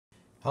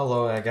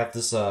Hello, I got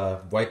this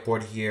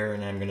whiteboard here,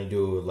 and I'm gonna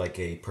do like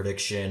a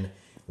prediction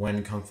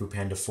when Kung Fu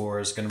Panda 4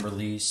 is gonna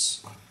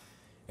release.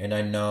 And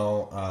I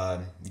know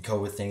the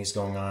COVID thing's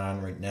going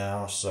on right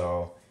now,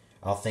 so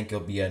I'll think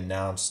it'll be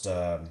announced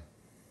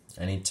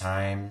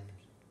anytime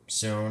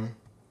soon.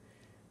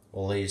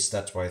 Well, at least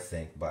that's what I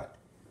think. But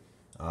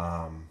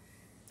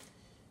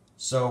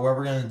so what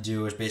we're gonna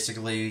do is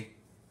basically,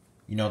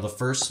 the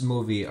first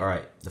movie. All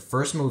right, the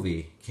first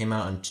movie came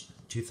out in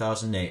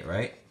 2008,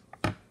 right?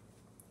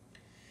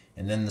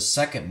 And then the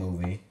second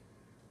movie,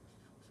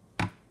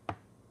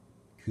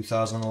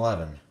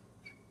 2011.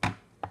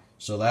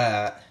 So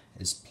that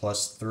is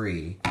plus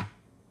 3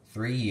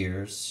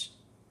 years,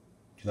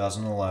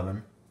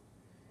 2011.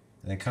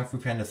 And then Kung Fu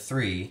Panda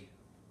 3,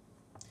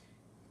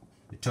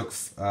 it took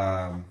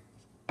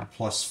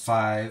plus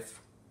 5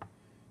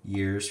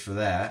 years for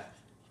that,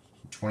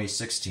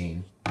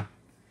 2016.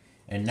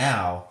 And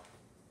now,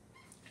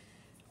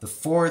 the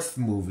fourth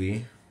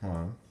movie, hold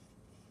on.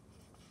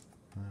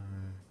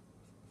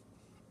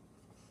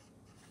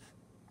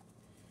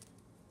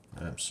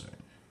 I'm sorry.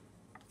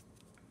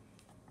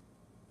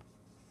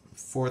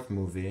 Fourth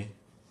movie.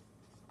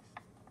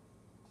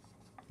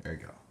 There you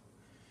go.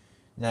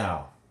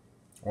 Now,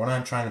 what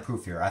I'm trying to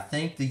prove here, I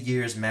think the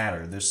years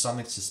matter. There's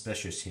something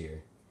suspicious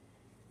here.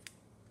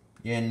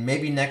 And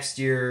maybe next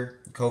year,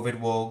 COVID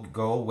will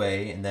go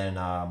away, and then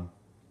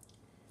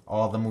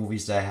all the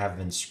movies that have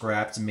been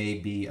scrapped may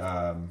be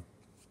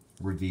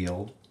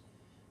revealed.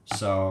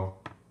 So,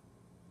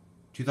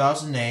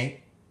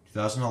 2008,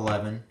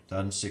 2011,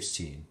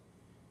 2016.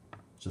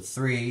 So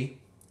 3,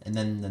 and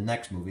then the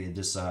next movie,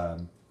 it's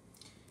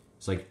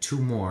like 2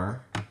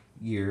 more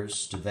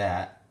years to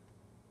that.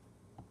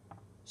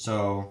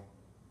 So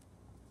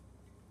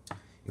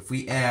if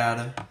we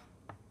add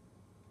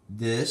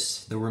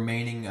this, the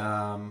remaining,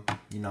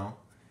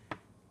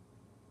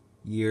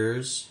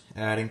 years,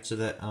 adding to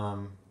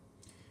the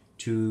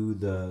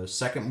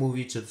second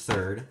movie to the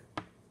third.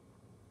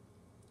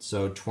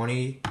 So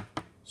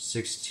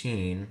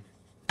 2016.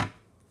 I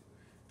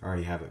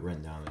already have it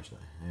written down.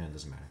 Yeah, it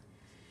doesn't matter.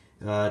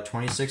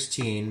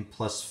 2016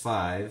 plus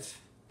 5,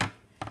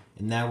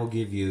 and that will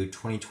give you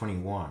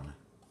 2021.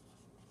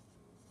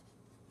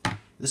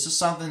 This is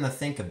something to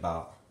think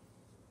about.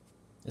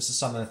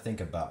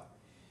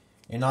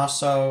 And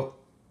also,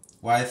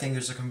 why I think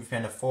there's a Kung Fu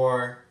Panda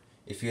 4,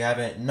 if you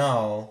haven't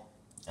know,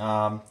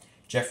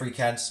 Jeffrey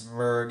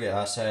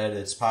Katzenberg said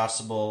it's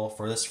possible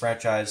for this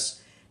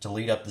franchise to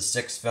lead up to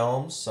 6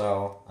 films,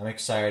 so I'm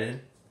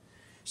excited.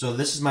 So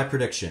this is my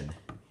prediction.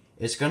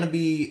 It's going to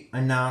be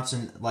announced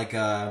in like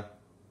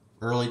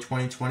early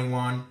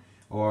 2021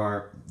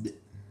 or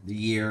the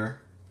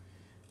year,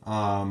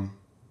 or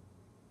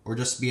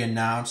just be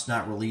announced,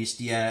 not released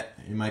yet.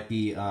 It might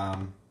be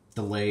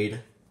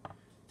delayed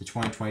to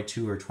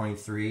 2022 or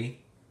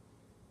 23.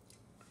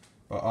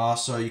 But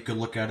also you could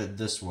look at it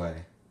this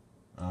way.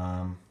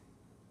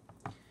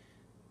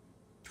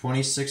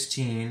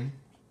 2016,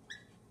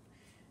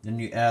 then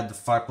you add the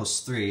 5 plus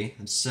 3,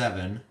 it's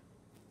 7.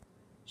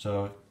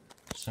 So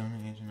 7,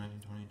 18, 19,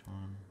 20,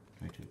 21,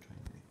 22,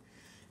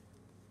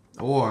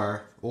 23.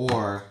 Or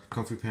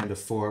Kung Fu Panda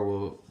 4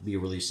 will be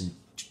released in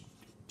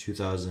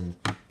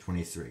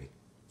 2023.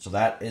 So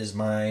that is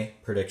my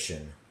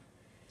prediction.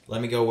 Let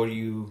me know what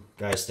you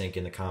guys think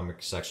in the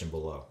comment section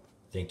below.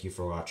 Thank you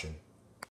for watching.